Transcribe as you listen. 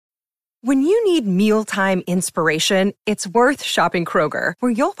When you need mealtime inspiration, it's worth shopping Kroger,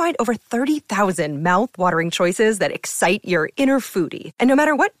 where you'll find over 30,000 mouth-watering choices that excite your inner foodie. And no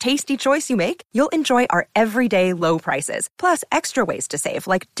matter what tasty choice you make, you'll enjoy our everyday low prices, plus extra ways to save,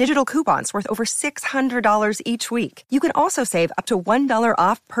 like digital coupons worth over $600 each week. You can also save up to $1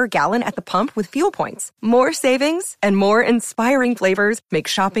 off per gallon at the pump with fuel points. More savings and more inspiring flavors make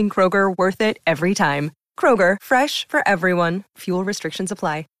shopping Kroger worth it every time. Kroger, fresh for everyone. Fuel restrictions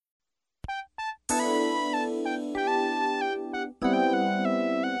apply.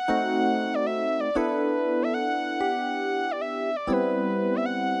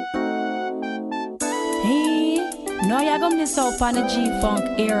 No, you're going to miss out on the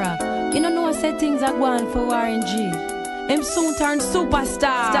G-Funk era. You don't know I said things are going for Warren G. Him soon turn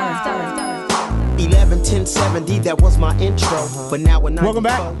superstar. 11, 10, 70, that was my intro. But now when Welcome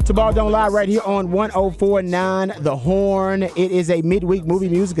back to Ball Don't Lie right here on 104.9 The Horn. It is a midweek movie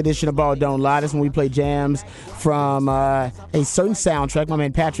music edition of Ball Don't Lie. That's when we play jams from a certain soundtrack. My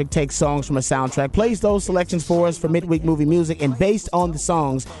man Patrick takes songs from a soundtrack, plays those selections for us for midweek movie music, and based on the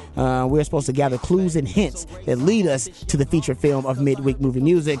songs, we're supposed to gather clues and hints that lead us to the feature film of midweek movie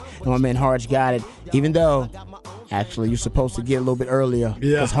music. And my man Harge got it, even though actually you're supposed to get a little bit earlier.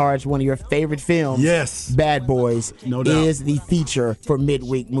 Because Harge, one of your favorite films, Bad Boys, no doubt, is the feature for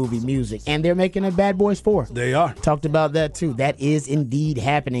midweek movie music. And they're making a Bad Boys 4. They are. Talked about that too. That is indeed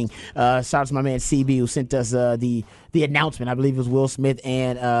happening. Shout out to my man CB who sent us the announcement. I believe it was Will Smith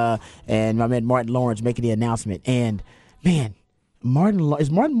and my man Martin Lawrence making the announcement. And man,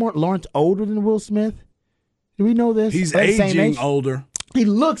 is Martin Lawrence older than Will Smith? Do we know this? He's aging older. He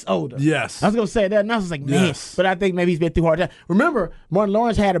looks older. Yes. I was going to say that, and I was like, man. But I think maybe he's been through hard time. Remember, Martin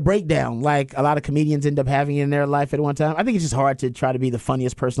Lawrence had a breakdown like a lot of comedians end up having in their life at one time. I think it's just hard to try to be the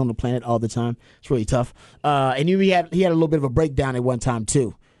funniest person on the planet all the time. It's really tough. And he had a little bit of a breakdown at one time,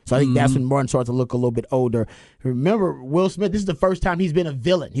 too. So I think that's when Martin started to look a little bit older. Remember, Will Smith, this is the first time he's been a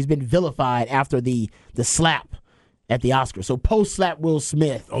villain. He's been vilified after the slap at the Oscars. So post-slap Will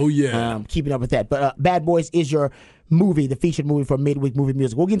Smith. Oh, yeah. Keeping up with that. But Bad Boys is your movie, the featured movie for midweek movie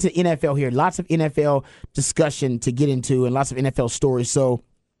music. We'll get into NFL here. Lots of NFL discussion to get into and lots of NFL stories. So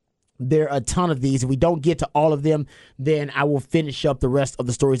there are a ton of these. If we don't get to all of them, then I will finish up the rest of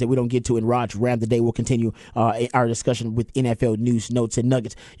the stories that we don't get to, and Raj Ram today will continue our discussion with NFL news, notes, and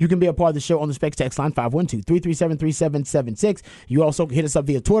nuggets. You can be a part of the show on the Specs text line, 512-337-3776. You also can hit us up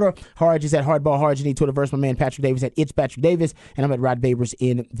via Twitter. Harge is at Hardball Harge in the Twitterverse. My man Patrick Davis at It's Patrick Davis, and I'm at Rod Babers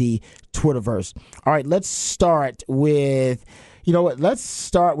in the Twitterverse. All right, let's start with... You know what? Let's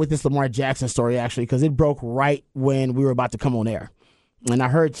start with this Lamar Jackson story, actually, because it broke right when we were about to come on air. And I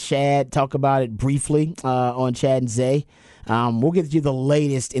heard Chad talk about it briefly on Chad and Zay. We'll get to you the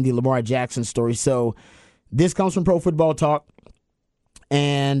latest in the Lamar Jackson story. So this comes from Pro Football Talk.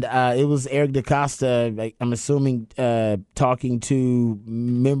 And it was Eric DeCosta, I'm assuming, talking to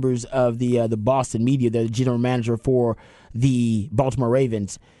members of the Boston media, the general manager for the Baltimore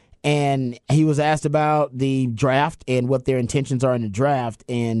Ravens. And he was asked about the draft and what their intentions are in the draft,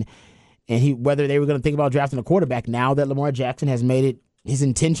 and whether they were going to think about drafting a quarterback now that Lamar Jackson has made his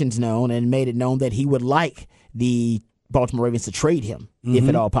intentions known and made it known that he would like the Baltimore Ravens to trade him, if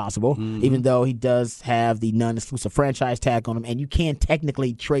at all possible, even though he does have the non-exclusive franchise tag on him, and you can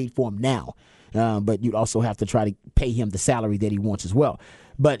technically trade for him now, but you'd also have to try to pay him the salary that he wants as well.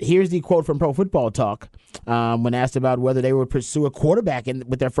 But here's the quote from Pro Football Talk. When asked about whether they would pursue a quarterback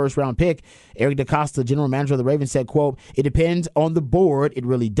with their first-round pick, Eric DeCosta, general manager of the Ravens, said, quote, "It depends on the board. It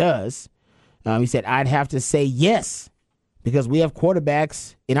really does." He said, "I'd have to say yes, because we have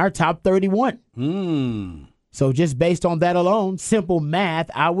quarterbacks in our top 31. So just based on that alone, simple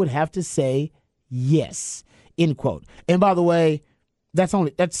math, I would have to say yes," end quote. And by the way, that's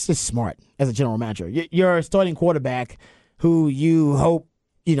just smart as a general manager. You're a starting quarterback who you hope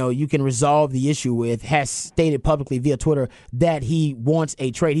you can resolve the issue with, has stated publicly via Twitter that he wants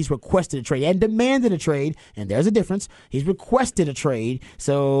a trade. He's requested a trade and demanded a trade, and there's a difference. He's requested a trade,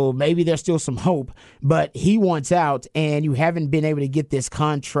 so maybe there's still some hope, but he wants out, and you haven't been able to get this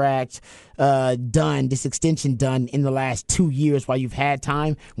contract done, this extension done in the last 2 years while you've had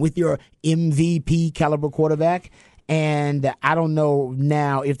time with your MVP caliber quarterback. And I don't know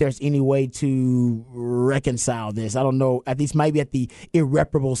now if there's any way to reconcile this. I don't know. At least maybe at the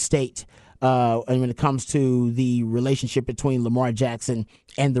irreparable state and when it comes to the relationship between Lamar Jackson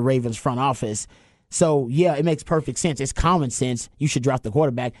and the Ravens front office. So, yeah, it makes perfect sense. It's common sense. You should draft the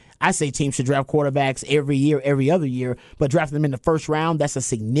quarterback. I say teams should draft quarterbacks every year, every other year, but drafting them in the first round, that's a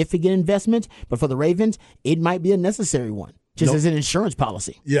significant investment. But for the Ravens, it might be a necessary one. Just as an insurance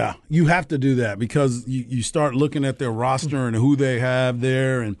policy. Yeah, you have to do that because you start looking at their roster and who they have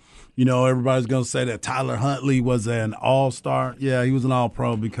there. And, everybody's going to say that Tyler Huntley was an all-star. Yeah, he was an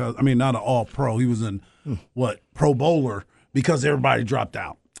all-pro not an all-pro. He was an, Pro Bowler because everybody dropped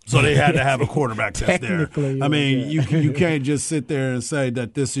out. So they had to have a quarterback that's there. You can't just sit there and say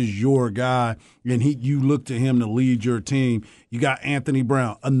that this is your guy and you look to him to lead your team. You got Anthony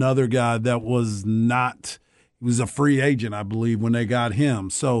Brown, another guy that was a free agent, I believe, when they got him.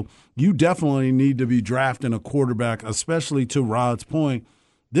 So you definitely need to be drafting a quarterback, especially to Rod's point.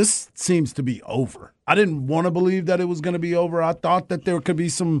 This seems to be over. I didn't want to believe that it was going to be over. I thought that there could be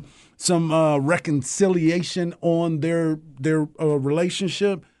some reconciliation on their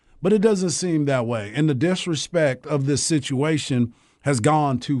relationship, but it doesn't seem that way. And the disrespect of this situation has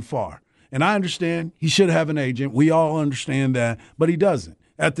gone too far. And I understand he should have an agent. We all understand that, but he doesn't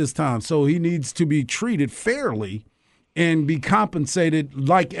at this time. So he needs to be treated fairly and be compensated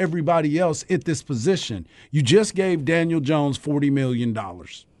like everybody else at this position. You just gave Daniel Jones $40 million.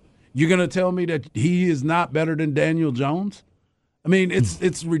 You're going to tell me that he is not better than Daniel Jones? I mean,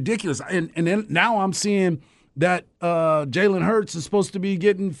 it's ridiculous. And then now I'm seeing that Jalen Hurts is supposed to be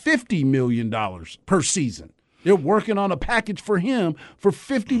getting $50 million per season. They're working on a package for him for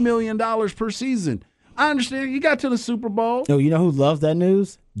 $50 million per season. I understand. You got to the Super Bowl. No, you know who loves that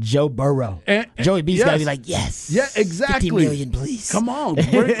news? Joe Burrow. Joey B's got to be like, yes. Yeah, exactly. $50 million, please. Come on.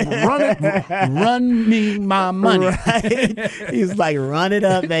 Run me my money. Right? He's like, run it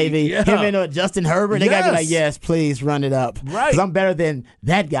up, baby. Yeah. Him and Justin Herbert, they got to be like, yes, please run it up. Right. Because I'm better than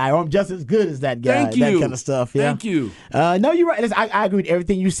that guy, or I'm just as good as that guy. Thank you. That kind of stuff. Yeah. Thank you. No, you're right. Listen, I agree with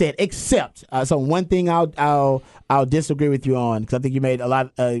everything you said, except so one thing I'll disagree with you on, because I think you made a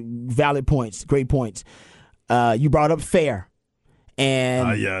lot of valid points, great points. You brought up fair.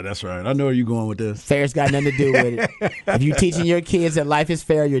 And yeah, that's right. I know where you're going with this. Fair's got nothing to do with it. If you're teaching your kids that life is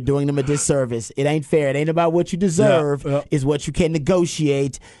fair, you're doing them a disservice. It ain't fair. It ain't about what you deserve. Yeah. It's what you can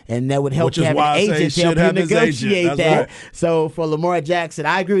negotiate, and that would help you have an agent to help you negotiate that. Right. So for Lamar Jackson,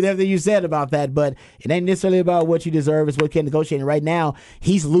 I agree with everything you said about that, but it ain't necessarily about what you deserve. It's what you can negotiate. And right now,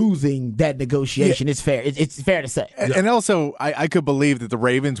 he's losing that negotiation. Yeah. It's fair. It's fair to say. And also, I could believe that the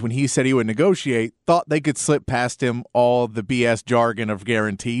Ravens, when he said he would negotiate, thought they could slip past him all the BS jargon of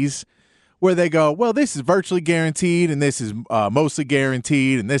guarantees, where they go, well, this is virtually guaranteed, and this is mostly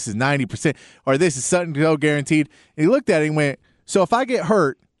guaranteed, and this is 90%, or this is something to go guaranteed. And he looked at it and went, so if I get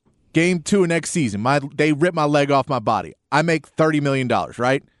hurt game 2 of next season, they rip my leg off my body, I make $30 million,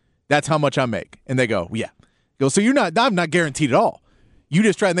 right? That's how much I make. And they go, yeah. He goes, so I'm not guaranteed at all. You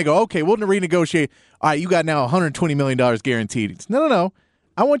just try, and they go, okay, we'll renegotiate. All right, you got now $120 million guaranteed. It's, no.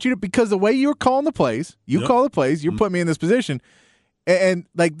 I want you to, because the way you're calling the plays, call the plays, you're putting me in this position. And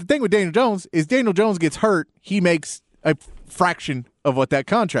like the thing with Daniel Jones is Daniel Jones gets hurt, he makes a fraction of what that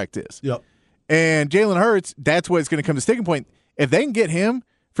contract is. Yep. And Jalen Hurts, that's what it's going to come to sticking point. If they can get him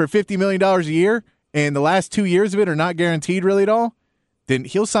for $50 million a year, and the last 2 years of it are not guaranteed really at all, then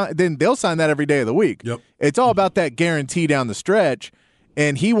they'll sign that every day of the week. Yep. It's all about that guarantee down the stretch.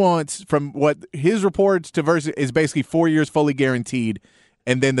 And he wants, from what his reports to versus, is basically 4 years fully guaranteed.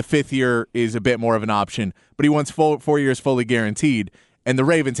 And then the 5th year is a bit more of an option. But he wants 4 years fully guaranteed. And the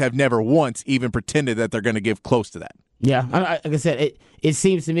Ravens have never once even pretended that they're going to give close to that. Yeah, like I said, it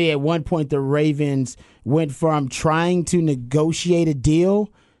seems to me at one point the Ravens went from trying to negotiate a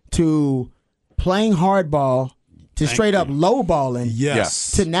deal to playing hardball to straight up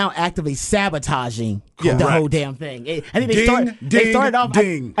lowballing, to now actively sabotaging the whole damn thing. I think they started off.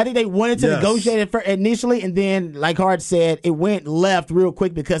 I think they wanted to negotiate it initially, and then, like Hart said, it went left real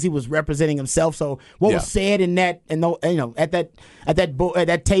quick because he was representing himself. So what was said in that, and at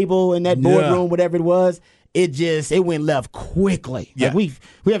that table in that boardroom, whatever it was. It went left quickly. Yeah. Like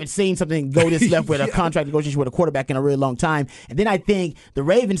we haven't seen something go this left with a contract negotiation with a quarterback in a really long time. And then I think the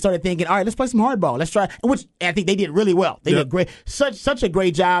Ravens started thinking, all right, let's play some hardball. Let's try, which I think they did really well. They did great, such a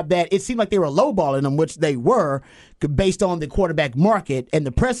great job that it seemed like they were lowballing them, which they were, based on the quarterback market and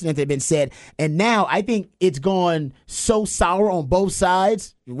the precedent that had been set. And now I think it's gone so sour on both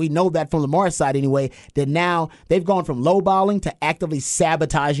sides. We know that from Lamar's side anyway, that now they've gone from lowballing to actively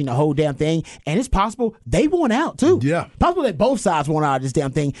sabotaging the whole damn thing. And it's possible they want out too. Yeah. Possible that both sides want out of this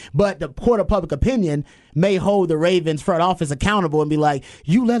damn thing. But the court of public opinion may hold the Ravens front office accountable and be like,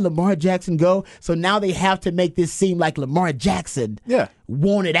 you let Lamar Jackson go. So now they have to make this seem like Lamar Jackson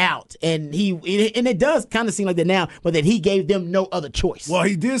wanted out. And it does kind of seem like that now, but that he gave them no other choice. Well,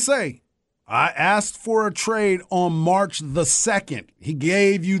 he did say, I asked for a trade on March the 2nd. He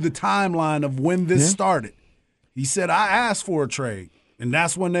gave you the timeline of when this started. He said, I asked for a trade. And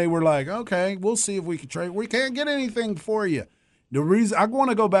that's when they were like, okay, we'll see if we can trade. We can't get anything for you. The reason I want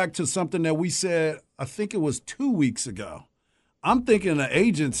to go back to something that we said, I think it was 2 weeks ago. I'm thinking the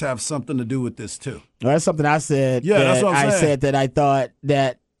agents have something to do with this too. Well, that's something I said. Yeah, that's what I'm saying. I said that I thought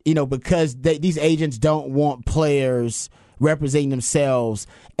that, because these agents don't want players representing themselves,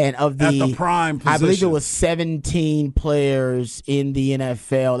 and of At the prime position. I believe it was 17 players in the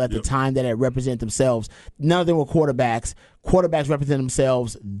NFL at the time that had represented themselves. None of them were quarterbacks. Quarterbacks represent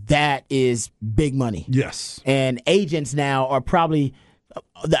themselves. That is big money. Yes. And agents now are probably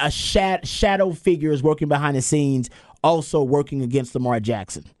a shadow figures working behind the scenes, also working against Lamar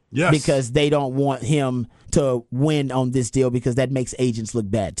Jackson. Yes. Because they don't want him to win on this deal, because that makes agents look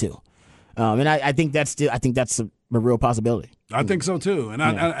bad too. And I think that's a real possibility. I think so too. And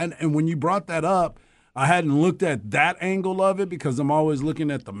and when you brought that up, I hadn't looked at that angle of it, because I'm always looking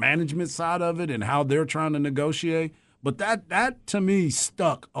at the management side of it and how they're trying to negotiate. But that to me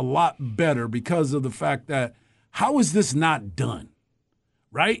stuck a lot better because of the fact that how is this not done?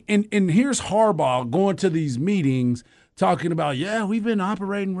 Right? And here's Harbaugh going to these meetings talking about, we've been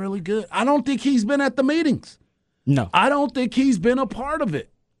operating really good. I don't think he's been at the meetings. No. I don't think he's been a part of it.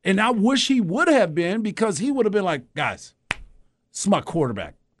 And I wish he would have been, because he would have been like, guys, this is my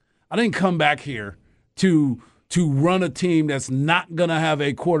quarterback. I didn't come back here to run a team that's not going to have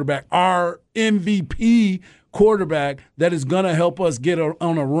a quarterback, our MVP quarterback that is going to help us get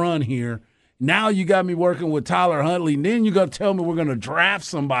on a run here. Now you got me working with Tyler Huntley. And then you're going to tell me we're going to draft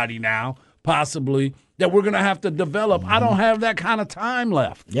somebody now, possibly, that we're going to have to develop. I don't have that kind of time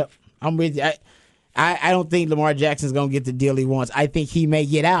left. Yep. I'm with you. I don't think Lamar Jackson's going to get the deal he wants. I think he may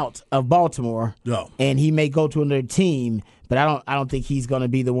get out of Baltimore, and he may go to another team, but I don't think he's going to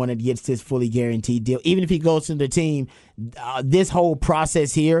be the one that gets this fully guaranteed deal. Even if he goes to the team, this whole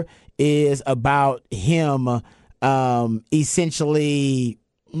process here is about him essentially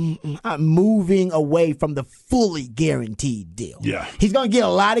moving away from the fully guaranteed deal. Yeah. He's going to get a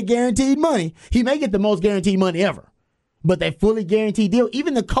lot of guaranteed money. He may get the most guaranteed money ever. But that fully guaranteed deal,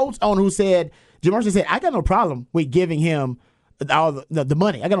 even the Colts owner who said, Jim Irsay said, I got no problem with giving him all the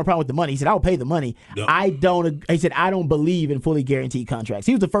money. I got no problem with the money. He said, I'll pay the money. Yep. He said, I don't believe in fully guaranteed contracts.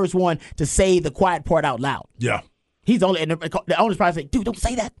 He was the first one to say the quiet part out loud. Yeah. He's the only, and the owner's probably saying, dude, don't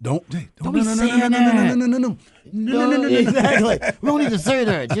say that. Don't be saying that. No, exactly. We don't need to say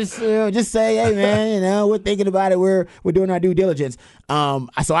that. Just say, hey man, we're thinking about it. We're doing our due diligence.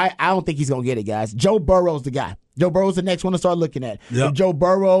 So I don't think he's gonna get it, guys. Joe Burrow's the guy. Joe Burrow's the next one to start looking at. Yep. If Joe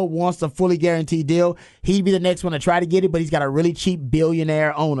Burrow wants a fully guaranteed deal, he'd be the next one to try to get it, but he's got a really cheap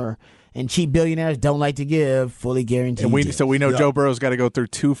billionaire owner. And cheap billionaires don't like to give fully guaranteed deals. So we know Joe Burrow's got to go through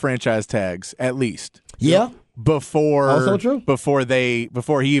 2 franchise tags at least. Yeah. Before also true. Before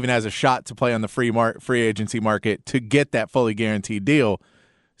he even has a shot to play on the free agency market to get that fully guaranteed deal.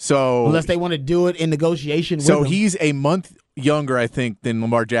 So unless they want to do it in negotiation with him. So he's a month younger, I think, than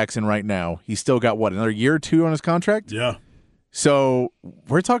Lamar Jackson right now. He's still got another year or 2 on his contract? Yeah. So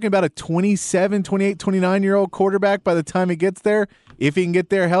we're talking about a 27, 28, 29-year-old quarterback by the time he gets there, if he can get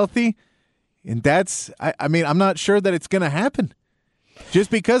there healthy. And that's I'm not sure that it's going to happen.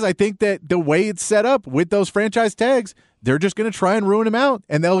 Just because I think that the way it's set up with those franchise tags, they're just going to try and ruin him out.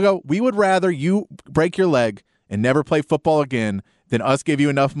 And they'll go, we would rather you break your leg and never play football again than us give you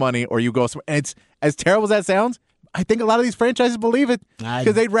enough money or you go somewhere. And it's as terrible as that sounds, I think a lot of these franchises believe it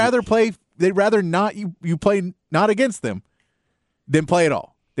because they'd rather not you play not against them than play at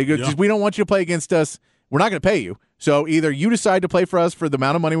all. They go, we don't want you to play against us. We're not going to pay you. So either you decide to play for us for the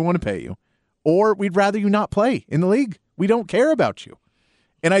amount of money we want to pay you, or we'd rather you not play in the league. We don't care about you.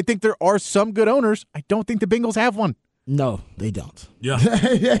 And I think there are some good owners. I don't think the Bengals have one. No, they don't. Yeah.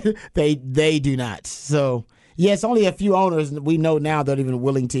 they do not. So, yes, only a few owners we know now that are even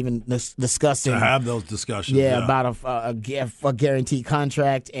willing to even discussing. To have those discussions. Yeah, about a guaranteed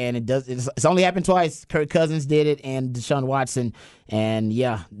contract. And it's only happened twice. Kirk Cousins did it and Deshaun Watson. And,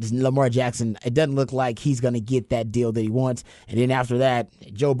 Lamar Jackson, it doesn't look like he's going to get that deal that he wants. And then after that,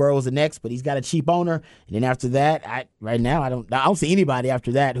 Joe Burrow's the next, but he's got a cheap owner. And then after that, I don't see anybody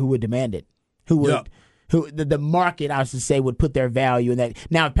after that who would demand it. Who would the market, I should say, would put their value in that.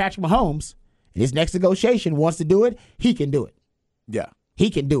 Now, if Patrick Mahomes in his next negotiation wants to do it, he can do it. Yeah. He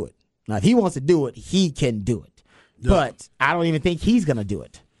can do it. Now, if he wants to do it, he can do it. Yeah. But I don't even think he's going to do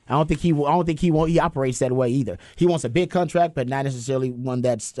it. I don't think he operates that way either. He wants a big contract, but not necessarily one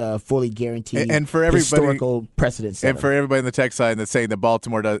that's fully guaranteed. And for everybody, historical precedent. And for everybody in the tech side that's saying that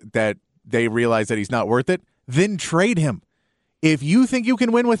Baltimore that they realize that he's not worth it, then trade him. If you think you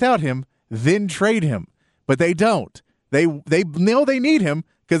can win without him, then trade him. But they don't. They know they need him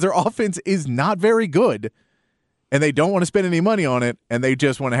because their offense is not very good, and they don't want to spend any money on it, and they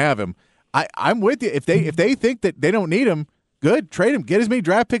just want to have him. I'm with you. If they think that they don't need him, good, trade him. Get as many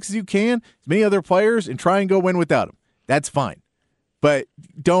draft picks as you can, as many other players, and try and go win without him. That's fine. But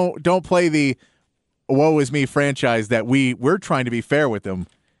don't play the woe is me franchise that we're trying to be fair with them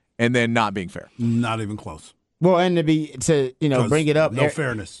and then not being fair. Not even close. Well, and to bring it up, no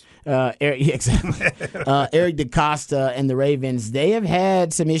fairness. Eric DaCosta and the Ravens, they have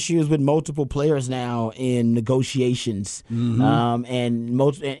had some issues with multiple players now in negotiations, and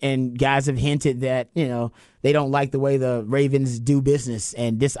guys have hinted that they don't like the way the Ravens do business,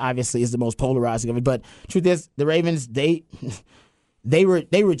 and this obviously is the most polarizing of it. But truth is, the Ravens they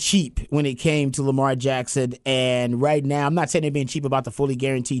were cheap when it came to Lamar Jackson, and right now I'm not saying they're being cheap about the fully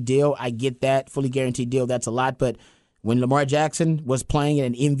guaranteed deal. I get that fully guaranteed deal, that's a lot, but when Lamar Jackson was playing at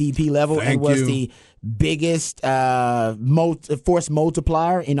an MVP level was the biggest force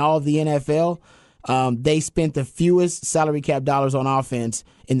multiplier in all of the NFL, they spent the fewest salary cap dollars on offense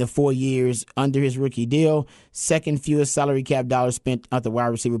in the 4 years under his rookie deal. Second fewest salary cap dollars spent at the wide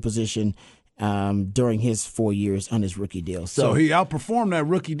receiver position during his 4 years on his rookie deal. So he outperformed that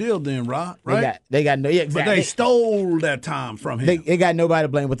rookie deal then, right? They got exactly. But they stole that time from him. They got nobody to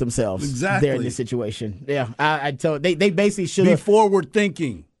blame but themselves. Exactly. There in this situation. Yeah, I told they basically should have. Be forward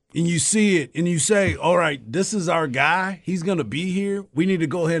thinking, and you see it, and you say, all right, this is our guy. He's going to be here. We need to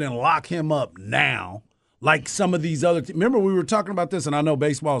go ahead and lock him up now. Like some of these other remember, we were talking about this, and I know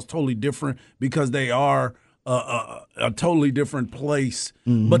baseball is totally different because they are a totally different place.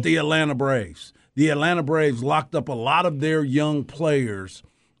 Mm-hmm. But the Atlanta Braves locked up a lot of their young players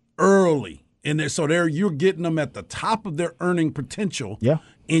early, and you're getting them at the top of their earning potential. Yeah,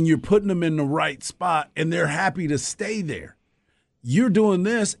 and you're putting them in the right spot, and they're happy to stay there. You're doing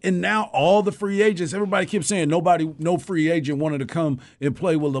this, and now all the free agents. Everybody keeps saying no free agent wanted to come and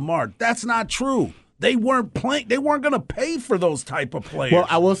play with Lamar. That's not true. They weren't playing. They weren't going to pay for those type of players. Well,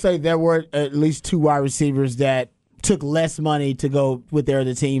 I will say there were at least 2 wide receivers that took less money to go with their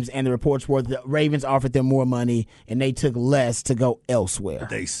other teams, and the reports were the Ravens offered them more money, and they took less to go elsewhere.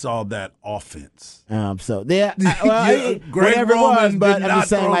 They saw that offense. So yeah, whatever it was, but I'm just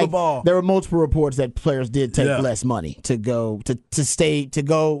saying, there were multiple reports that players did take less money to go to stay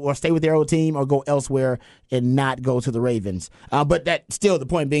with their old team or go elsewhere and not go to the Ravens. But that still, the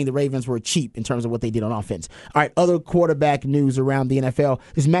point being, the Ravens were cheap in terms of what they did on offense. All right, other quarterback news around the NFL.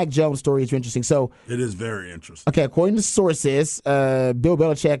 This Mac Jones story is interesting. So it is very interesting. Okay, according to sources, Bill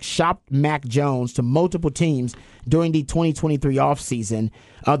Belichick shopped Mac Jones to multiple teams during the 2023 offseason.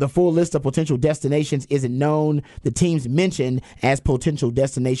 The full list of potential destinations isn't known. The teams mentioned as potential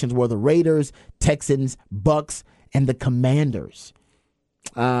destinations were the Raiders, Texans, Bucks, and the Commanders.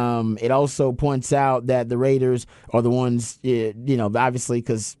 It also points out that the Raiders are the ones, obviously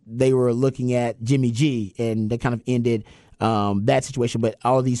because they were looking at Jimmy G, and they kind of ended that situation. But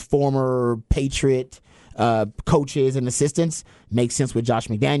all of these former Patriot coaches and assistants make sense with Josh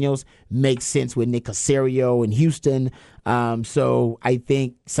McDaniels, makes sense with Nick Caserio in Houston. So I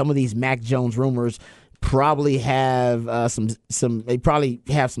think some of these Mac Jones rumors probably have they probably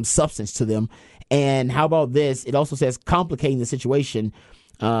have some substance to them. And how about this? It also says complicating the situation.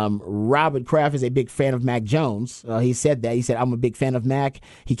 Robert Kraft is a big fan of Mac Jones. He said that. He said, I'm a big fan of Mac.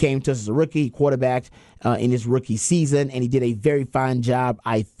 He came to us as a rookie. He quarterbacked in his rookie season, and he did a very fine job,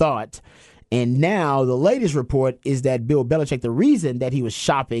 I thought. And now the latest report is that Bill Belichick, the reason that he was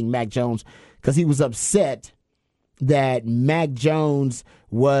shopping Mac Jones, because he was upset that Mac Jones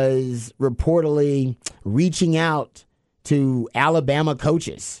was reportedly reaching out to Alabama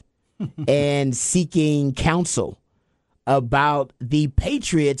coaches and seeking counsel about the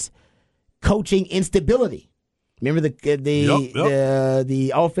Patriots' coaching instability. Remember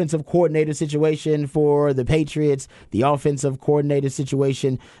the offensive coordinator situation for the Patriots, the offensive coordinator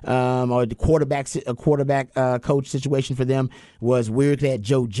situation, or the quarterback coach situation for them was weird. They had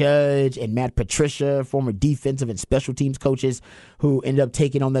Joe Judge and Matt Patricia, former defensive and special teams coaches, who ended up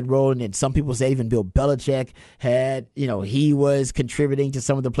taking on that role. And then some people say even Bill Belichick had, he was contributing to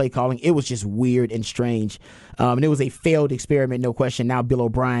some of the play calling. It was just weird and strange. And it was a failed experiment, no question. Now Bill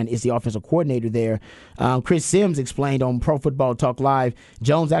O'Brien is the offensive coordinator there. Chris Sims explained on Pro Football Talk Live,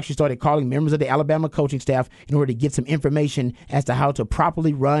 Jones actually started calling members of the Alabama coaching staff in order to get some information as to how to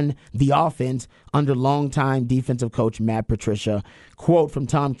properly run the offense under longtime defensive coach Matt Patricia. Quote from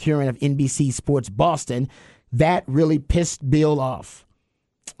Tom Curran of NBC Sports Boston, that really pissed Bill off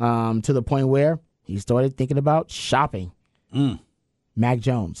to the point where he started thinking about shopping Mac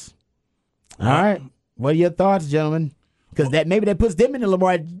Jones. All right. What are your thoughts, gentlemen? Because maybe that puts them in the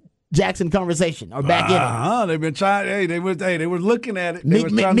Lamar Jackson conversation or back in it. They've been trying. They were looking at it.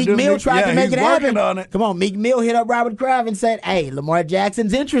 Meek Mill tried to make it happen. On it. Come on, Meek Mill hit up Robert Kraft and said, "Hey, Lamar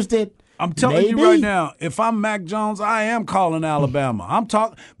Jackson's interested." I'm telling you right now, if I'm Mac Jones, I am calling Alabama.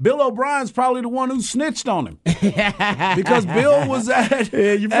 Bill O'Brien's probably the one who snitched on him because Bill was at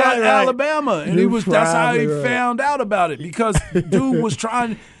Alabama, and that's how he found out about it because dude was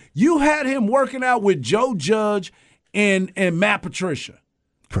trying. You had him working out with Joe Judge and Matt Patricia.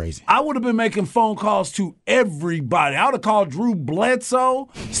 Crazy. I would have been making phone calls to everybody. I would have called Drew Bledsoe,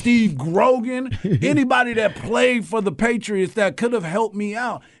 Steve Grogan, anybody that played for the Patriots that could have helped me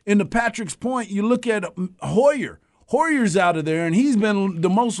out. And to Patrick's point, you look at Hoyer. Hoyer's out of there, and he's been the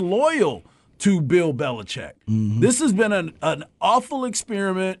most loyal to Bill Belichick. Mm-hmm. This has been an awful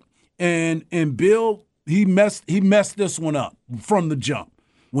experiment, and Bill, he messed this one up from the jump.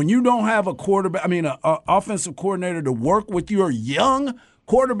 When you don't have an offensive coordinator to work with your young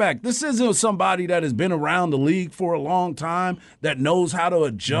quarterback. This isn't somebody that has been around the league for a long time that knows how to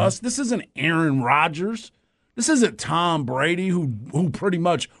adjust. Mm-hmm. This isn't Aaron Rodgers. This isn't Tom Brady who pretty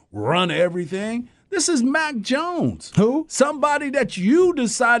much run everything. This is Mac Jones. Who? Somebody that you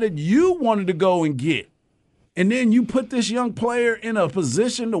decided you wanted to go and get. And then you put this young player in a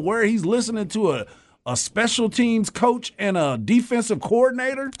position to where he's listening to a special teams coach and a defensive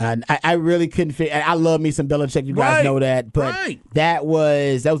coordinator. I really couldn't fit. I love me some Belichick. You guys know that, but that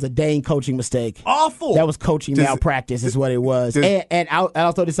was a dang coaching mistake. Awful. That was coaching malpractice, is what it was. And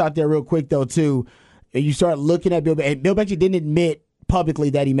I'll throw this out there real quick though too. You start looking at Bill Belichick didn't admit publicly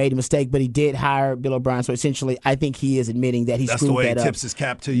that he made a mistake, but he did hire Bill O'Brien. So essentially, I think he is admitting that he screwed that up. That's the way he tips his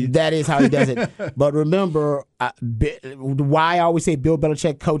cap to you. That is how he does it. But remember, why I always say Bill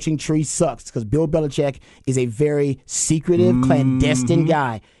Belichick coaching tree sucks, because Bill Belichick is a very secretive, clandestine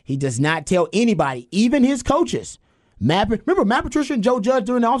guy. He does not tell anybody, even his coaches. Remember Matt Patricia and Joe Judge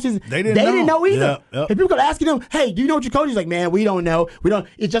during the offseason? They didn't know either. Yep. And people kept asking them, hey, do you know what your coach is? Like, man, we don't know. We don't.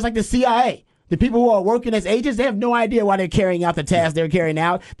 It's just like the CIA. The people who are working as agents, they have no idea why they're carrying out the tasks they're carrying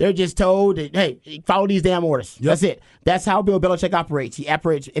out. They're just told, that, hey, follow these damn orders. Yep. That's it. That's how Bill Belichick operates. He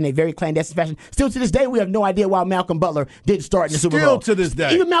operates in a very clandestine fashion. Still to this day, we have no idea why Malcolm Butler didn't start in the Super Bowl. Still to this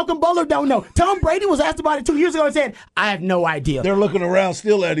day. Even Malcolm Butler don't know. Tom Brady was asked about it 2 years ago and said, I have no idea. They're looking around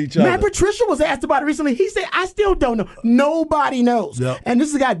still at each other. Matt Patricia was asked about it recently. He said, I still don't know. Nobody knows. Yep. And this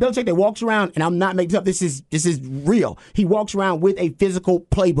is a guy, Belichick, that walks around, and I'm not making this up. This is real. He walks around with a physical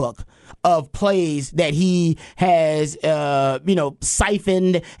playbook of plays that he has,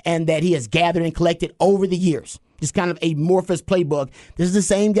 siphoned and that he has gathered and collected over the years. It's kind of a amorphous playbook. This is the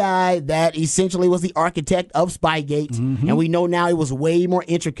same guy that essentially was the architect of Spygate, and we know now it was way more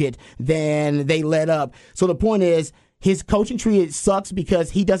intricate than they let up. So the point is, his coaching tree sucks because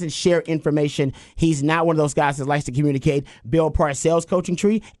he doesn't share information. He's not one of those guys that likes to communicate. Bill Parcells' coaching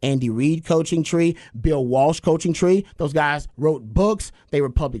tree, Andy Reid coaching tree, Bill Walsh coaching tree. Those guys wrote books. They were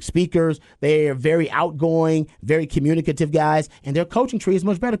public speakers. They are very outgoing, very communicative guys. And their coaching tree is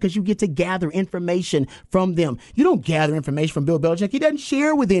much better because you get to gather information from them. You don't gather information from Bill Belichick. He doesn't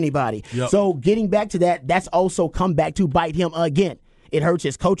share with anybody. Yep. So getting back to that, that's also come back to bite him again. It hurts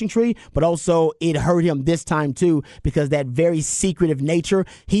his coaching tree, but also it hurt him this time too because that very secretive nature,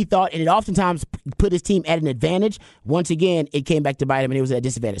 he thought, and it oftentimes put his team at an advantage. Once again, it came back to bite him, and he was at a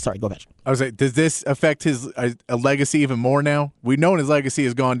disadvantage. Sorry, go Patrick. I was like, does this affect his legacy even more now? We've known his legacy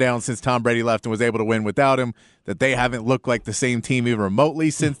has gone down since Tom Brady left and was able to win without him, that they haven't looked like the same team even remotely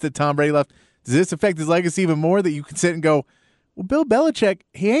since the Tom Brady left. Does this affect his legacy even more that you can sit and go, well, Bill Belichick,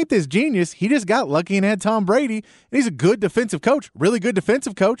 he ain't this genius. He just got lucky and had Tom Brady. And he's a good defensive coach, really good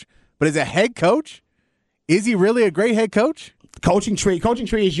defensive coach. But as a head coach, is he really a great head coach? Coaching tree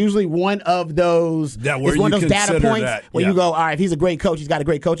is usually one of those. It's one of those data points where you go, all right, if he's a great coach, he's got a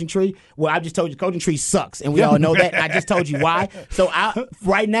great coaching tree. Well, I just told you, coaching tree sucks, and we all know that. I just told you why. So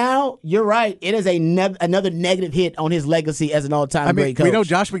right now, you're right. It is another negative hit on his legacy as an all-time great coach. We know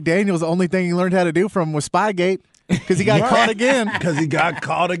Josh McDaniels, the only thing he learned how to do from was Spygate. Because he got caught again.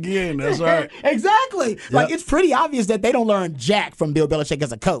 That's right. Exactly. Yep. Like, it's pretty obvious that they don't learn jack from Bill Belichick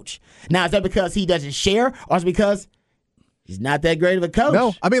as a coach. Now, is that because he doesn't share, or is it because he's not that great of a coach?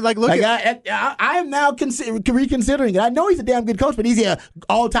 No. I mean, look at... I am now reconsidering it. I know he's a damn good coach, but he's an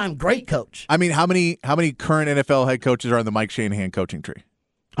all-time great coach. I mean, how many current NFL head coaches are on the Mike Shanahan coaching tree?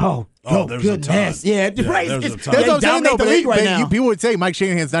 Oh, there's goodness. a ton. Yeah, right. There's a ton. That's what I'm saying, though. But people would say Mike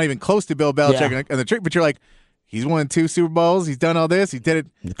Shanahan's not even close to Bill Belichick on the tree, but you're like, he's won 2 Super Bowls. He's done all this. He did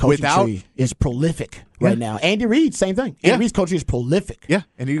it the without. Tree is prolific right now. Andy Reid, same thing. Andy Reid's coaching is prolific. Yeah,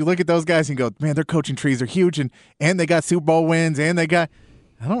 and you look at those guys and go, man, their coaching trees are huge, and they got Super Bowl wins, and they got.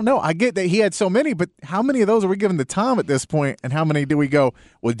 I don't know. I get that he had so many, but how many of those are we giving to Tom at this point, and how many do we go,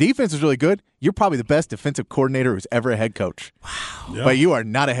 well, defense is really good. you're probably the best defensive coordinator who's ever a head coach. Wow. Yeah. But you are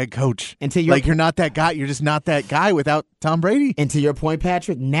not a head coach. And to your you're not that guy. You're just not that guy without Tom Brady. And to your point,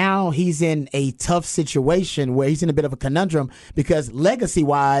 Patrick, now he's in a tough situation where he's in a bit of a conundrum because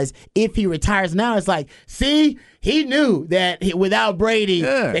legacy-wise, if he retires now, it's like, see, he knew that without Brady,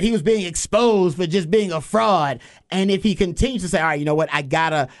 that he was being exposed for just being a fraud. And if he continues to say, all right, you know what, I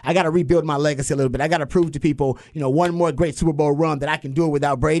gotta rebuild my legacy a little bit. I gotta prove to people, one more great Super Bowl run that I can do it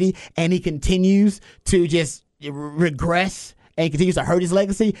without Brady. And he continues to just regress and continues to hurt his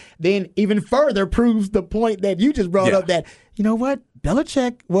legacy, then even further proves the point that you just brought up that, you know what,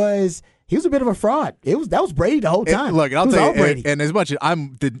 Belichick he was a bit of a fraud. That was Brady the whole time. Look, I'll tell you, and as much as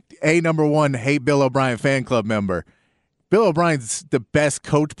I'm the number one hate Bill O'Brien fan club member, Bill O'Brien's the best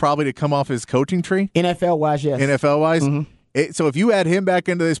coach probably to come off his coaching tree. NFL-wise, yes. NFL-wise. Mm-hmm. So if you add him back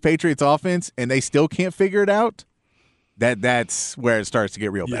into this Patriots offense and they still can't figure it out, that's where it starts to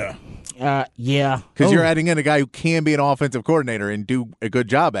get real bad. Yeah. Because you're adding in a guy who can be an offensive coordinator and do a good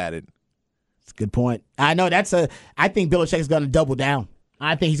job at it. That's a good point. I know I think Belichick's going to double down.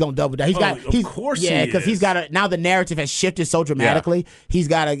 I think he's going to double down. Of course he is. Because he's got to. Now the narrative has shifted so dramatically.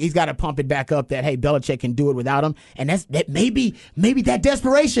 Yeah. He's got to pump it back up that hey, Belichick can do it without him, and that maybe that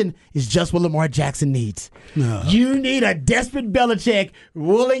desperation is just what Lamar Jackson needs. No. You need a desperate Belichick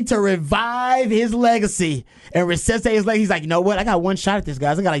willing to revive his legacy and resuscitate his legacy. He's like, you know what? I got one shot at this,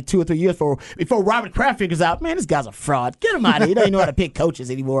 guys. I got like 2 or 3 years before Robert Kraft figures out, man, this guy's a fraud. Get him out of here. He doesn't know how to pick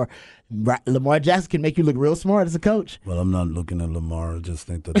coaches anymore. Lamar Jackson can make you look real smart as a coach. Well, I'm not looking at Lamar. I just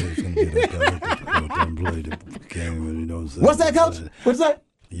think that he's going to be that guy that go out and play the game. What's that, Coach? What's that?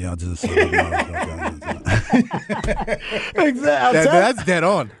 Yeah, I just said Lamar. Exactly. That's dead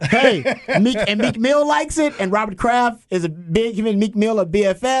on. Hey, Meek Mill likes it, and Robert Kraft is giving Meek Mill a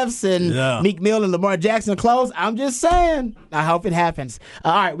BFFs, and Meek Mill and Lamar Jackson are close. I'm just saying. I hope it happens.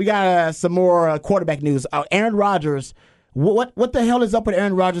 All right, we got some more quarterback news. Aaron Rodgers. What the hell is up with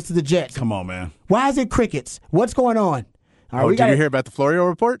Aaron Rodgers to the Jets? Come on, man. Why is it crickets? What's going on? All right, did you hear about the Florio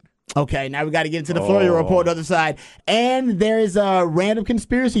report? Okay, now we got to get into the Florio report on the other side. And there is a random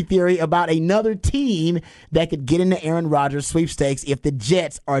conspiracy theory about another team that could get into Aaron Rodgers' sweepstakes if the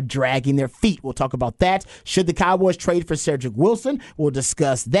Jets are dragging their feet. We'll talk about that. Should the Cowboys trade for Cedric Wilson? We'll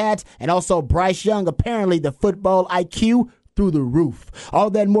discuss that. And also Bryce Young, apparently the football IQ through the roof. All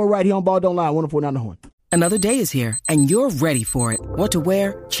that and more right here on Ball Don't Lie, 104.9 The Horn. Another day is here, and you're ready for it. What to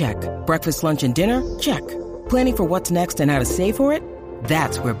wear? Check. Breakfast, lunch, and dinner? Check. Planning for what's next and how to save for it?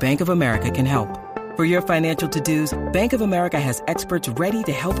 That's where Bank of America can help. For your financial to-dos, Bank of America has experts ready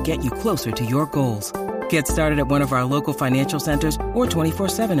to help get you closer to your goals. Get started at one of our local financial centers or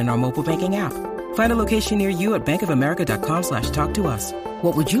 24/7 in our mobile banking app. Find a location near you at bankofamerica.com/talktous.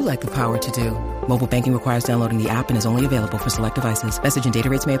 What would you like the power to do? Mobile banking requires downloading the app and is only available for select devices. Message and data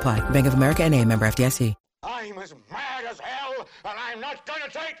rates may apply. Bank of America NA, member FDIC. I'm as mad as hell, and I'm not going to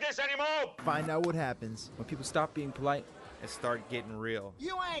take this anymore. Find out what happens when people stop being polite and start getting real.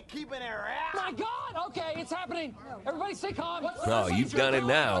 You ain't keeping it right. My God! Okay, it's happening. Everybody stay calm. Oh, you've done it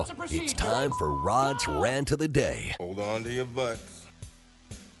now. It's time for Rod's Rant of the Day. Hold on to your butts.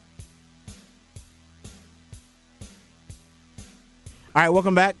 All right,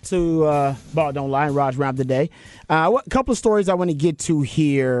 welcome back to Ball Don't Lie and Rod's Rant of the Day. A couple of stories I want to get to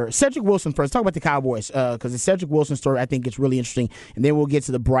here. Cedric Wilson first. Talk about the Cowboys because the Cedric Wilson story I think is really interesting. And then we'll get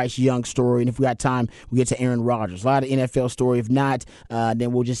to the Bryce Young story. And if we got time, we'll get to Aaron Rodgers. A lot of NFL story. If not,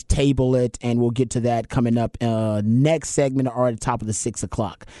 then we'll just table it and we'll get to that coming up next segment or at the top of the 6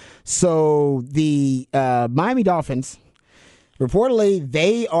 o'clock. So the Miami Dolphins, reportedly,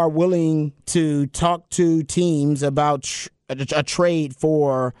 they are willing to talk to teams about a trade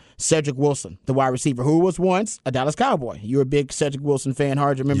for Cedric Wilson, the wide receiver, who was once a Dallas Cowboy. You're a big Cedric Wilson fan,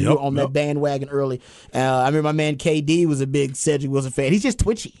 Hard. Remember you were on that bandwagon early. I remember my man KD was a big Cedric Wilson fan. He's just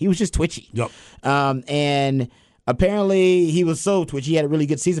twitchy. He was just twitchy. Yep. And apparently he was so twitchy. He had a really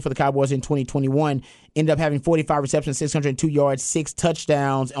good season for the Cowboys in 2021. Ended up having 45 receptions, 602 yards, 6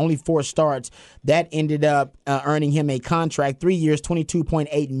 touchdowns, only 4 starts. That ended up earning him a contract, 3 years,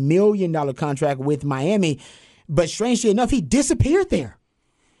 $22.8 million contract with Miami. But strangely enough, he disappeared there.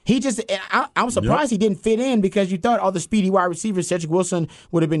 I'm surprised he didn't fit in because you thought all the speedy wide receivers, Cedric Wilson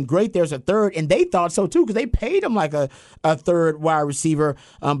would have been great there as a third, and they thought so too because they paid him like a third wide receiver.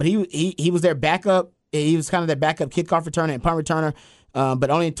 But he was their backup. He was kind of their backup kickoff returner and punt returner. But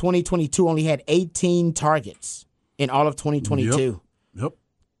only in 2022, only had 18 targets in all of 2022.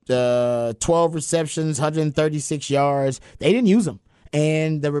 Yep. 12 receptions, 136 yards. They didn't use him.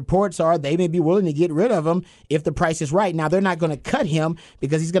 And the reports are they may be willing to get rid of him if the price is right. Now, they're not going to cut him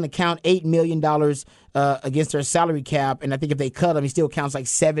because he's going to count $8 million against their salary cap. And I think if they cut him, he still counts like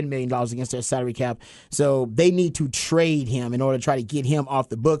 $7 million against their salary cap. So they need to trade him in order to try to get him off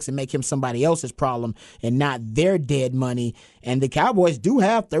the books and make him somebody else's problem and not their dead money. And the Cowboys do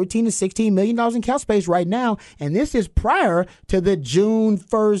have $13 to $16 million in cap space right now. And this is prior to the June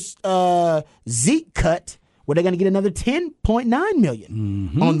 1st Zeke cut, where they're going to get another $10.9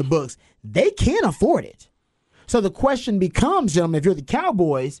 million on the books. They can't afford it. So the question becomes, gentlemen, if you're the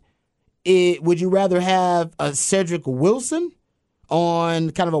Cowboys, would you rather have a Cedric Wilson on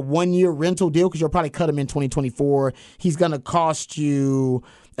kind of a one-year rental deal, because you'll probably cut him in 2024. He's going to cost you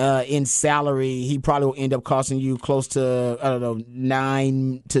in salary. He probably will end up costing you close to, I don't know,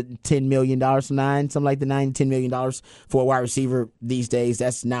 $9 to $10 million, something like the $9 to $10 million for a wide receiver these days.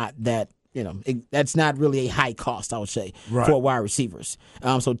 That's not that. That's not really a high cost, I would say, for wide receivers.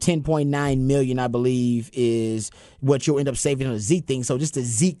 So $10.9 million, I believe, is what you'll end up saving on the Zeke thing. So just the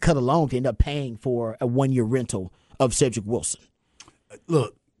Zeke cut alone to end up paying for a one-year rental of Cedric Wilson.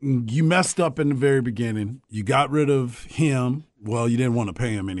 Look, you messed up in the very beginning. You got rid of him. Well, you didn't want to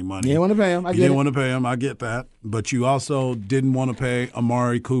pay him any money. You didn't want to pay him. I get that. But you also didn't want to pay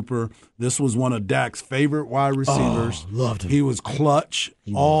Amari Cooper. This was one of Dak's favorite wide receivers. Loved him. He was clutch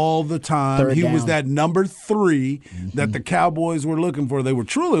all the time. He was that number 3 that the Cowboys were looking for. They were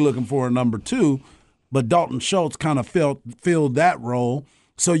truly looking for a number 2, but Dalton Schultz kind of filled that role.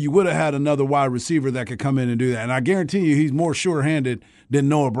 So you would have had another wide receiver that could come in and do that. And I guarantee you he's more sure-handed than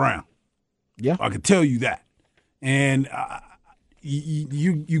Noah Brown. Yeah. I can tell you that. And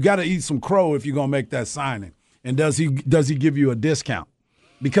you got to eat some crow if you're going to make that signing. And does he give you a discount?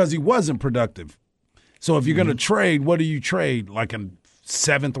 Because he wasn't productive. So if you're going to trade, what do you trade? Like a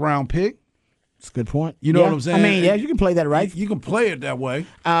 7th-round pick? That's a good point. You know what I'm saying? I mean, you can play that right. You can play it that way.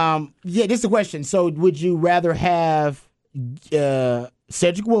 This is the question. So would you rather have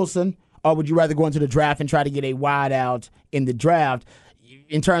Cedric Wilson, or would you rather go into the draft and try to get a wide out in the draft?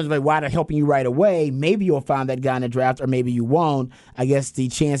 In terms of a wide out helping you right away, maybe you'll find that guy in the draft, or maybe you won't. I guess the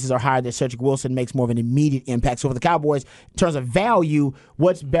chances are higher that Cedric Wilson makes more of an immediate impact. So for the Cowboys, in terms of value,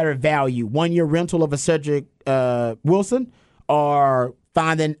 what's better value? 1-year rental of a Cedric Wilson, or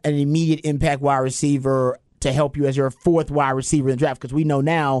finding an immediate impact wide receiver to help you as your 4th wide receiver in the draft? Because we know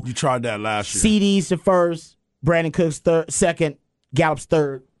now you tried that last year. CD's the 1st, Brandon Cooks 2nd, Gallup's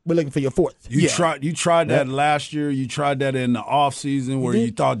 3rd. We're looking for your 4th. You tried that last year. You tried that in the offseason where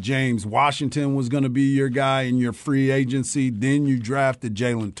you thought James Washington was going to be your guy in your free agency. Then you drafted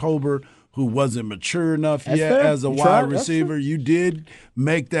Jalen Tolbert, who wasn't mature enough yet as a wide receiver. You did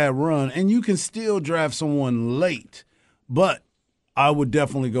make that run, and you can still draft someone late. But I would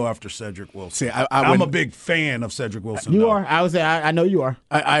definitely go after Cedric Wilson. See, I'm a big fan of Cedric Wilson. You are. I would say I know you are.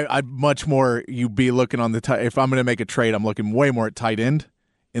 I'd much more you be looking on the if I'm going to make a trade, I'm looking way more at tight end.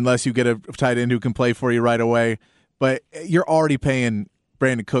 Unless you get a tight end who can play for you right away. But you're already paying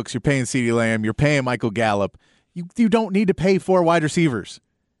Brandon Cooks, you're paying CeeDee Lamb, you're paying Michael Gallup. You don't need to pay 4 wide receivers.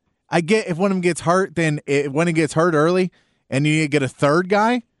 I get if one of them gets hurt, when he gets hurt early and you need to get a 3rd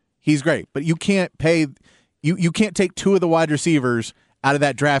guy, he's great. But you can't pay you can't take 2 of the wide receivers out of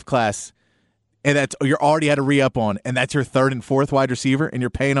that draft class and you're already had a re-up on, and that's your 3rd and 4th wide receiver, and you're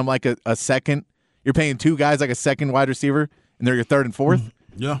paying them like a second. You're paying 2 guys like a 2nd wide receiver, and they're your 3rd and 4th.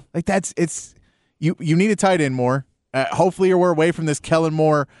 Yeah. Like you need a tight end more. Hopefully we're away from this Kellen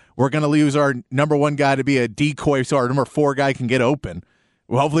Moore. We're going to lose our number 1 guy to be a decoy so our number 4 guy can get open.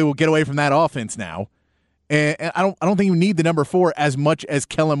 Well, hopefully we'll get away from that offense now. And I don't think you need the number 4 as much as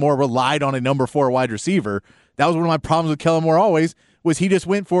Kellen Moore relied on a number 4 wide receiver. That was one of my problems with Kellen Moore always, was he just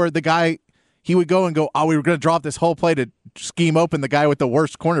went for the guy. He would go, we were going to drop this whole play to scheme open the guy with the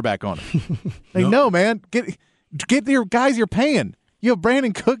worst cornerback on him. No, man. Get your guys you're paying. You have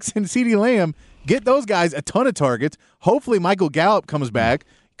Brandon Cooks and CeeDee Lamb. Get those guys a ton of targets. Hopefully Michael Gallup comes back,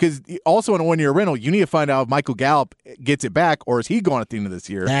 because also in a 1-year rental, you need to find out if Michael Gallup gets it back, or is he gone at the end of this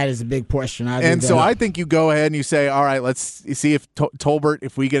year? That is a big question. I think you go ahead and you say, all right, let's see if Tolbert,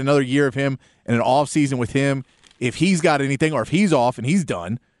 if we get another year of him and an off season with him, if he's got anything, or if he's off and he's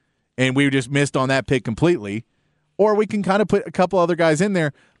done, and we just missed on that pick completely, or we can kind of put a couple other guys in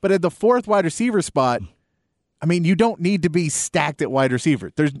there. But at the 4th wide receiver spot, I mean, you don't need to be stacked at wide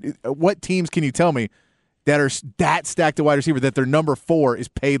receiver. What teams can you tell me that are that stacked at wide receiver that their number 4 is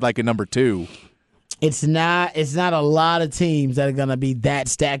paid like a number 2? It's not a lot of teams that are going to be that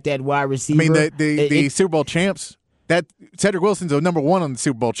stacked at wide receiver. I mean, the Super Bowl champs, that Cedric Wilson's a number 1 on the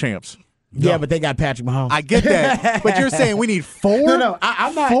Super Bowl champs. Yeah, but they got Patrick Mahomes. I get that, but you're saying we need 4? No,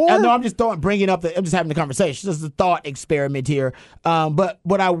 I'm not. Four? No, I'm just bringing up. I'm just having the conversation. This is a thought experiment here. But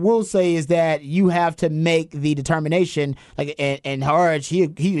what I will say is that you have to make the determination. Like, and Harge,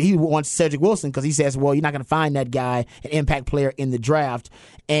 he wants Cedric Wilson because he says, well, you're not going to find that guy, an impact player in the draft.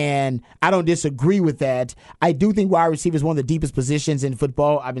 And I don't disagree with that. I do think wide receiver is one of the deepest positions in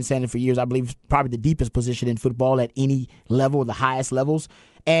football. I've been saying it for years. I believe it's probably the deepest position in football at any level, the highest levels.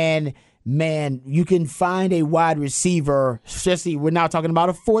 And man, you can find a wide receiver, especially we're now talking about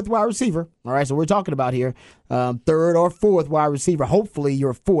a fourth wide receiver. All right, so we're talking about here third or fourth wide receiver. Hopefully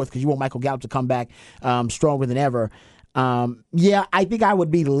you're fourth because you want Michael Gallup to come back stronger than ever. Yeah, I think I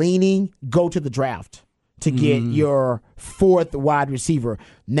would be leaning go to the draft to get your fourth wide receiver.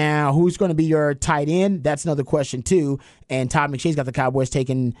 Now, who's going to be your tight end? That's another question too. And Todd McShay's got the Cowboys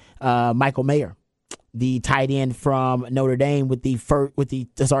taking Michael Mayer, the tight end from Notre Dame with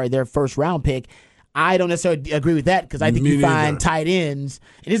their first round pick. I don't necessarily agree with that because I think you find tight ends,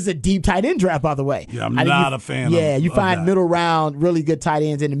 and this is a deep tight end draft, by the way. Yeah, I'm not a fan of you find that. middle round, really good tight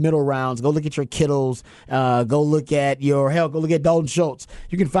ends in the middle rounds. Go look at your Kittles. Go look at Dalton Schultz.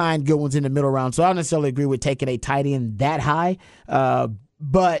 You can find good ones in the middle round. So I don't necessarily agree with taking a tight end that high.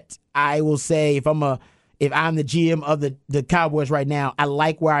 But I will say if I'm the GM of the Cowboys right now, I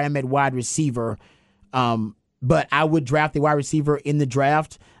like where I am at wide receiver. But I would draft the wide receiver in the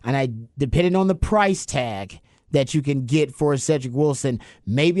draft, and depending on the price tag that you can get for Cedric Wilson,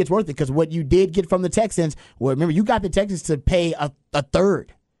 maybe it's worth it because what you did get from the Texans, well, remember, you got the Texans to pay a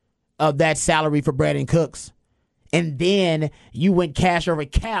third of that salary for Brandon Cooks. And then you went cash over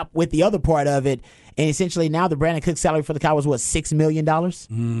cap with the other part of it, and essentially now the Brandon Cooks salary for the Cowboys was $6 million.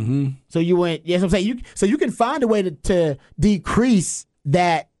 Mm-hmm. So you went, yes, I'm saying, so you can find a way to decrease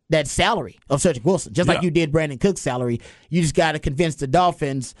that salary of Cedric Wilson, just like you did Brandon Cook's salary. You just got to convince the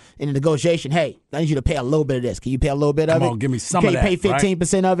Dolphins in the negotiation, hey, I need you to pay a little bit of this. Can you pay a little bit of it? Come on, give me some of that. Can you pay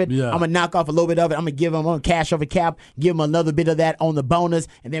 15% of it? Yeah. I'm going to knock off a little bit of it. I'm going to give them on cash over cap, give them another bit of that on the bonus,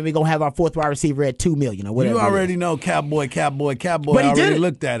 and then we're going to have our fourth wide receiver at $2 million or whatever. You already know Cowboy But he already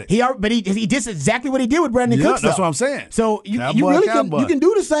looked at it. But he did exactly what he did with Brandon Cooks. That's though. what I'm saying. So you really can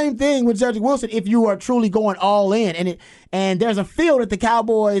do the same thing with Cedric Wilson if you are truly going all in. And there's a feel that the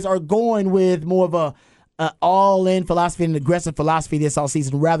Cowboys are going with more of a all-in philosophy and aggressive philosophy this all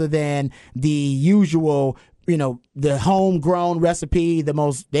season rather than the usual, the homegrown recipe. They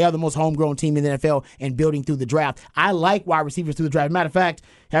are the most homegrown team in the NFL and building through the draft. I like wide receivers through the draft. Matter of fact,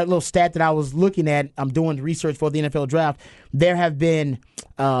 I had a little stat that I was looking at. I'm doing research for the NFL draft. There have been,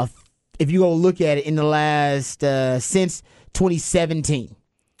 if you go look at it in the last, since 2017,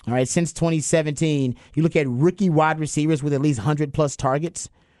 all right, since 2017, you look at rookie wide receivers with at least 100-plus targets,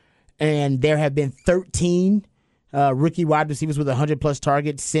 and there have been 13 rookie wide receivers with 100-plus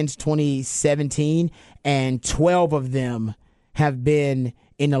targets since 2017, and 12 of them have been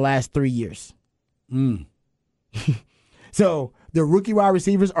in the last 3 years. So the rookie wide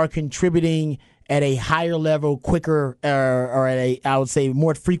receivers are contributing at a higher level, quicker, or at I would say,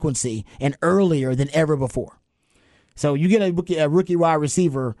 more frequency and earlier than ever before. So you get a rookie wide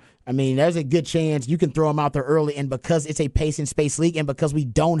receiver, I mean, there's a good chance you can throw him out there early, and because it's a pace and space league, and because we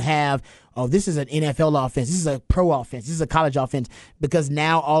don't have, this is an NFL offense, this is a pro offense, this is a college offense, because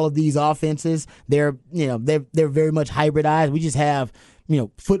now all of these offenses, they're very much hybridized. We just have,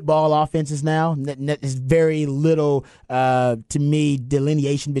 football offenses now. There's very little, to me,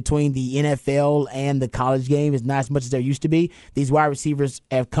 delineation between the NFL and the college game. It's not as much as there used to be. These wide receivers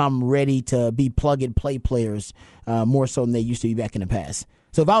have come ready to be plug-and-play players more so than they used to be back in the past.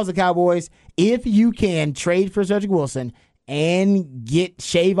 So if I was the Cowboys, if you can trade for Cedric Wilson and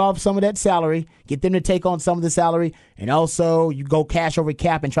shave off some of that salary, get them to take on some of the salary, and also you go cash over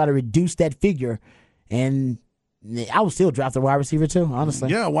cap and try to reduce that figure, and I would still draft a wide receiver too, honestly.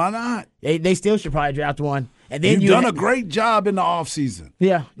 Yeah, why not? They still should probably draft one. And then You've done a great job in the offseason.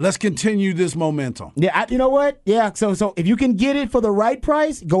 Yeah. Let's continue this momentum. Yeah, you know what? Yeah, so if you can get it for the right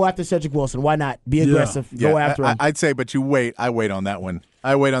price, go after Cedric Wilson. Why not? Be aggressive. Go after him. I'd say, but you wait. I wait on that one.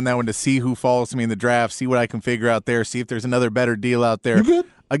 I wait on that one to see who falls to me in the draft, see what I can figure out there, see if there's another better deal out there. You good?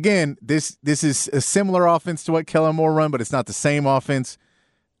 Again, this is a similar offense to what Kellen Moore run, but it's not the same offense.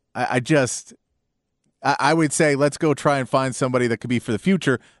 I would say let's go try and find somebody that could be for the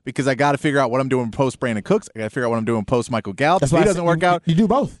future, because I got to figure out what I'm doing post Brandon Cooks. I got to figure out what I'm doing post Michael Gallup. If he doesn't work out, you do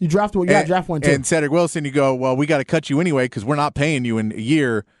both. You draft one. You got to draft one too. And Cedric Wilson, you go, well, we got to cut you anyway because we're not paying you in a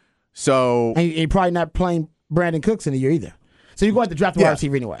year. So and you're probably not playing Brandon Cooks in a year either. So you're going to draft the wide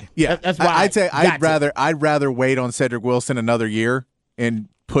receiver anyway. Yeah, that's why I'd say I'd rather wait on Cedric Wilson another year and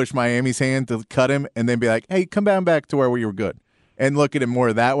push Miami's hand to cut him, and then be like, hey, come back to where we were good, and look at him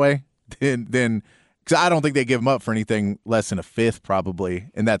more that way then because I don't think they give him up for anything less than a fifth probably,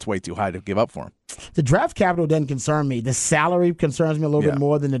 and that's way too high to give up for him. The draft capital doesn't concern me. The salary concerns me a little bit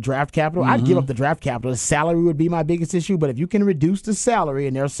more than the draft capital. I'd give up the draft capital. The salary would be my biggest issue, but if you can reduce the salary,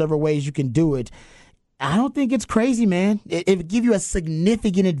 and there are several ways you can do it, I don't think it's crazy, man. It would give you a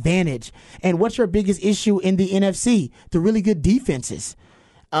significant advantage. And what's your biggest issue in the NFC? The really good defenses.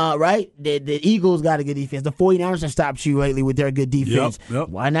 Right? The Eagles got a good defense. The 49ers have stopped you lately with their good defense. Yep.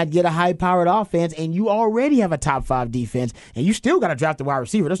 Why not get a high-powered offense? And you already have a top-5 defense, and you still got to draft a wide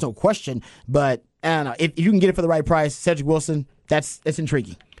receiver. There's no question. But I don't know. If you can get it for the right price, Cedric Wilson, that's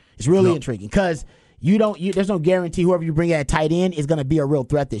intriguing. It's really intriguing because there's no guarantee whoever you bring at tight end is going to be a real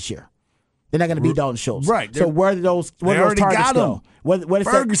threat this year. They're not going to be Dalton Schultz. Right. So where do those targets go?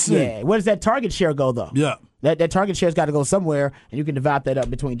 Ferguson. Where does that target share go, though? Yeah. That target share's got to go somewhere, and you can divide that up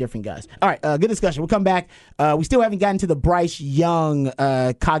between different guys. All right, good discussion. We'll come back. We still haven't gotten to the Bryce Young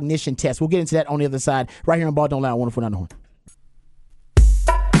cognition test. We'll get into that on the other side, right here on Ball Don't Lie, 104.9 The Horn.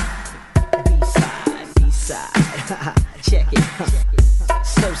 B-side. Check it.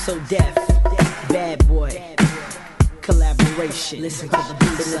 So deaf. Bad boy. Collaboration. Listen to the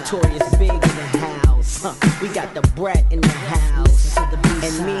B-side. The Notorious Big in the house. We got the Brat in the house.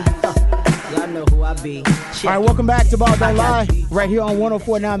 And me, y'all know who I be. All right, welcome back to Ball Don't Lie, right here on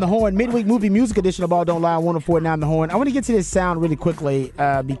 104.9 The Horn. Midweek movie music edition of Ball Don't Lie on 104.9 The Horn. I want to get to this sound really quickly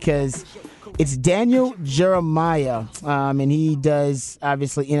because it's Daniel Jeremiah, and he does,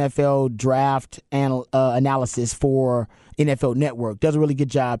 obviously, NFL draft analysis for NFL Network. Does a really good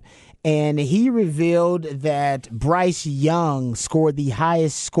job. And he revealed that Bryce Young scored the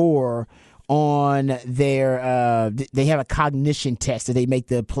highest score on their they have a cognition test that they make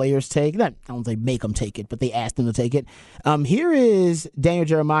the players take. I don't say make them take it, but they ask them to take it. Here is Daniel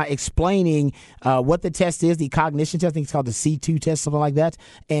Jeremiah explaining what the test is, the cognition test. I think it's called the C2 test, something like that,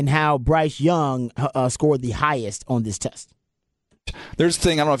 and how Bryce Young scored the highest on this test. There's a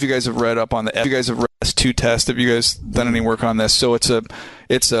thing, I don't know if you guys have read up on you guys have read S2 test. Have you guys done any work on this? So it's a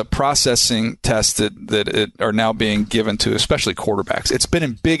processing test that are now being given to especially quarterbacks. It's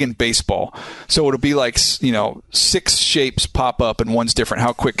been big in baseball. So it'll be like, 6 shapes pop up and one's different.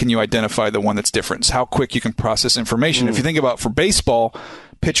 How quick can you identify the one that's different? It's how quick you can process information. If you think about for baseball,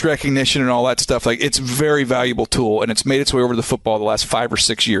 pitch recognition and all that stuff, like it's a very valuable tool, and it's made its way over to football the last 5 or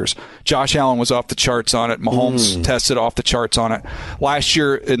 6 years. Josh Allen was off the charts on it. Mahomes tested off the charts on it. Last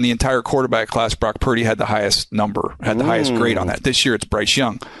year in the entire quarterback class, Brock Purdy had the highest number, had the highest grade on that. This year it's Bryce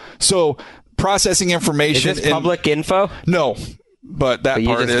Young. So processing information. Is this public info? No, but that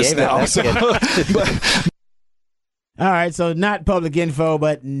part is now. All right, so not public info,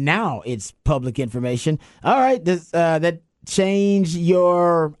 but now it's public information. All right, that change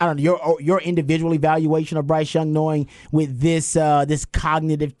your individual evaluation of Bryce Young, knowing with this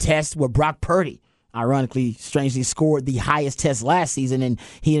cognitive test where Brock Purdy, ironically, strangely, scored the highest test last season, and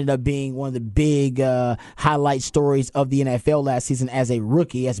he ended up being one of the big highlight stories of the NFL last season as a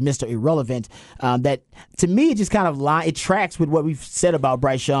rookie, as Mr. Irrelevant. That, to me, it just kind of it tracks with what we've said about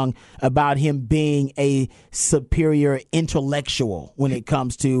Bryce Young, about him being a superior intellectual when it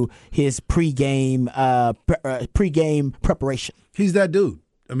comes to his pregame preparation. He's that dude.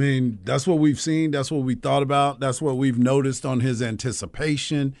 I mean, that's what we've seen. That's what we thought about. That's what we've noticed on his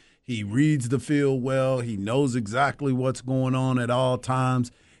anticipation. He reads the field well. He knows exactly what's going on at all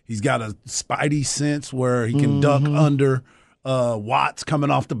times. He's got a spidey sense where he can duck under Watts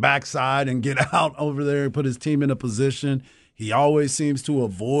coming off the backside and get out over there and put his team in a position. He always seems to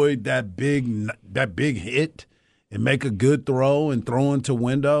avoid that big hit and make a good throw and throw into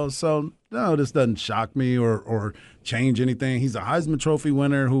windows. So, no, this doesn't shock me or change anything. He's a Heisman Trophy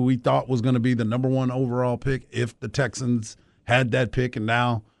winner who we thought was going to be the number 1 overall pick if the Texans had that pick, and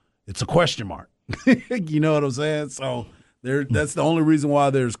now it's a question mark. You know what I'm saying? So that's the only reason why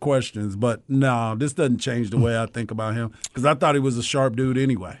there's questions. But no, this doesn't change the way I think about him, because I thought he was a sharp dude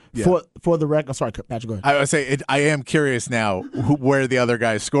anyway. Yeah. For the record, sorry, Patrick, go ahead. I would say I am curious now where the other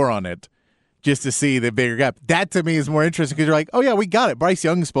guys score on it, just to see the bigger gap. That to me is more interesting because you're like, oh yeah, we got it. Bryce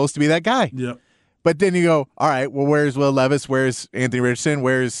Young is supposed to be that guy. Yeah. But then you go, all right, well, where's Will Levis? Where's Anthony Richardson?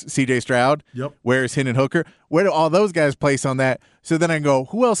 Where's C.J. Stroud? Yep. Where's Hendon Hooker? Where do all those guys place on that? So then I go,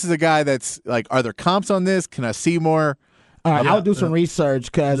 who else is a guy that's like, are there comps on this? Can I see more? All right, I'll do some research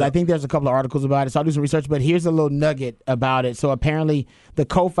because I think there's a couple of articles about it. So I'll do some research, but here's a little nugget about it. So apparently the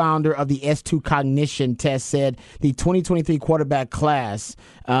co-founder of the S2 cognition test said the 2023 quarterback class,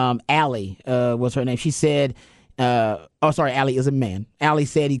 Allie was her name. She said Allie is a man. Allie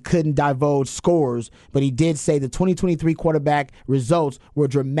said he couldn't divulge scores, but he did say the 2023 quarterback results were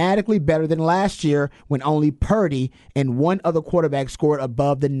dramatically better than last year when only Purdy and one other quarterback scored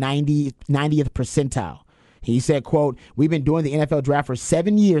above the 90th percentile. He said, quote, "We've been doing the NFL draft for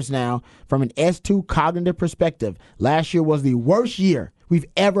 7 years now from an S2 cognitive perspective. Last year was the worst year we've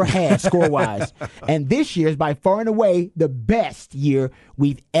ever had score-wise. And this year is by far and away the best year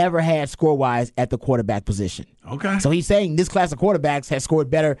we've ever had score-wise at the quarterback position." Okay. So he's saying this class of quarterbacks has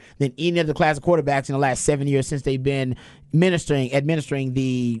scored better than any other class of quarterbacks in the last 7 years since they've been administering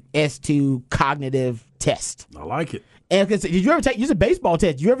the S2 cognitive test. I like it. And did you ever take? Use a baseball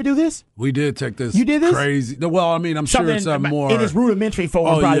test. Did you ever do this? We did take this. You did this? Crazy. Well, I mean, I'm sure it's more in its rudimentary form.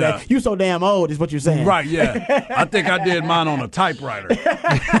 Oh, probably. yeah. Like, you so damn old is what you're saying. Right? Yeah. I think I did mine on a typewriter.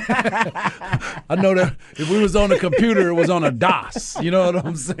 I know that if we was on a computer, it was on a DOS. You know what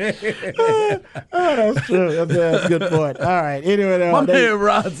I'm saying? Oh, that's true. That's a good point. All right. Anyway, my man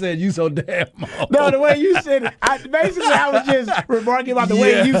Rod said, "You so damn old." No, the way you said it. I was just remarking about the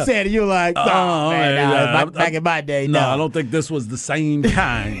way you said it. You were like, back in my day. No, I don't think this was the same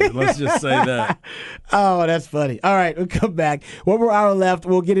kind. Let's just say that. Oh, that's funny. All right, we'll come back. One more hour left.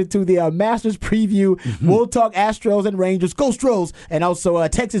 We'll get into the Masters preview. We'll talk Astros and Rangers, Go Stros, and also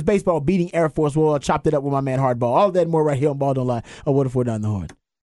Texas baseball beating Air Force. We'll chop it up with my man Hardball. All of that and more right here on Ball Don't Lie. On 104 Down the Horn.